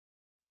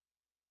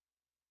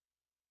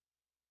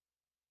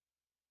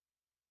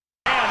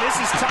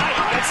This is tight.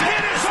 That's it.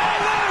 It's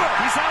all over.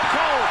 He's out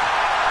cold.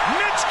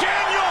 Mitch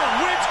Gagnon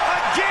wins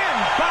again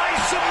by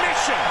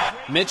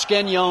submission. Mitch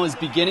Gagnon is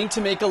beginning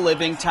to make a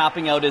living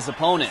tapping out his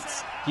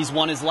opponents. He's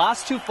won his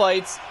last 2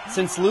 fights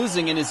since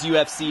losing in his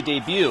UFC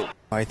debut.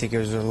 I think it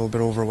was a little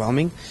bit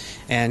overwhelming,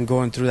 and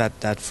going through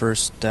that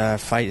first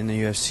fight in the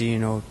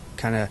UFC,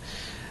 kind of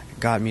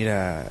got me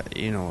to,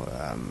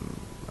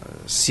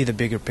 see the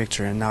bigger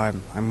picture, and now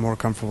I'm more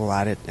comfortable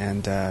at it,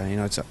 and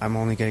I'm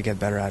only going to get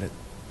better at it.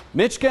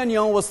 Mitch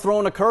Gagnon was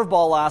thrown a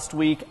curveball last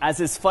week as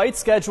his fight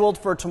scheduled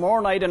for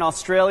tomorrow night in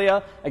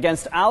Australia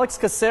against Alex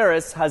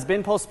Caceres has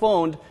been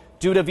postponed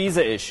due to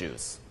visa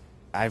issues.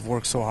 I've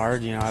worked so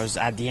hard. I was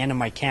at the end of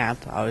my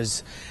camp. I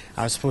was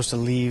supposed to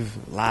leave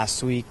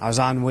last week. I was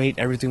on weight.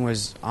 Everything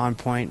was on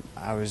point.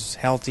 I was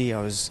healthy.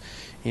 I was,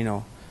 it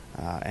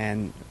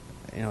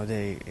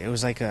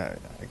was like a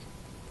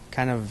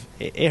kind of,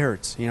 it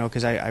hurts,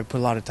 because I put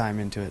a lot of time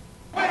into it.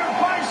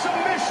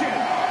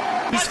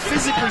 He's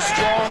physically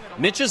strong.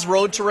 Mitch's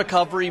road to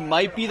recovery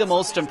might be the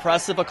most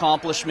impressive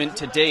accomplishment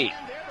to date.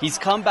 He's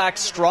come back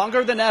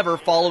stronger than ever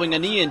following a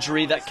knee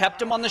injury that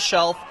kept him on the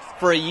shelf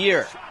for a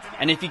year.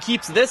 And if he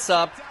keeps this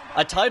up,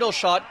 a title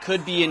shot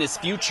could be in his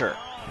future.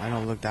 I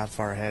don't look that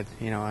far ahead.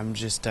 I'm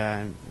just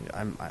I'm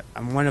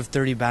one of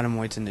 30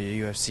 bantamweights in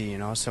the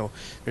UFC. So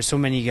there's so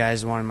many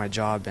guys wanting my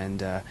job,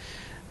 and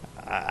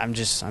I'm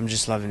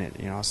just loving it.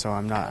 So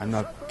I'm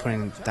not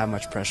putting that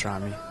much pressure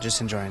on me.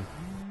 Just enjoying.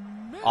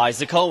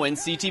 Isaac Owen,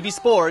 CTV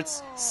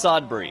Sports,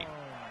 Sudbury.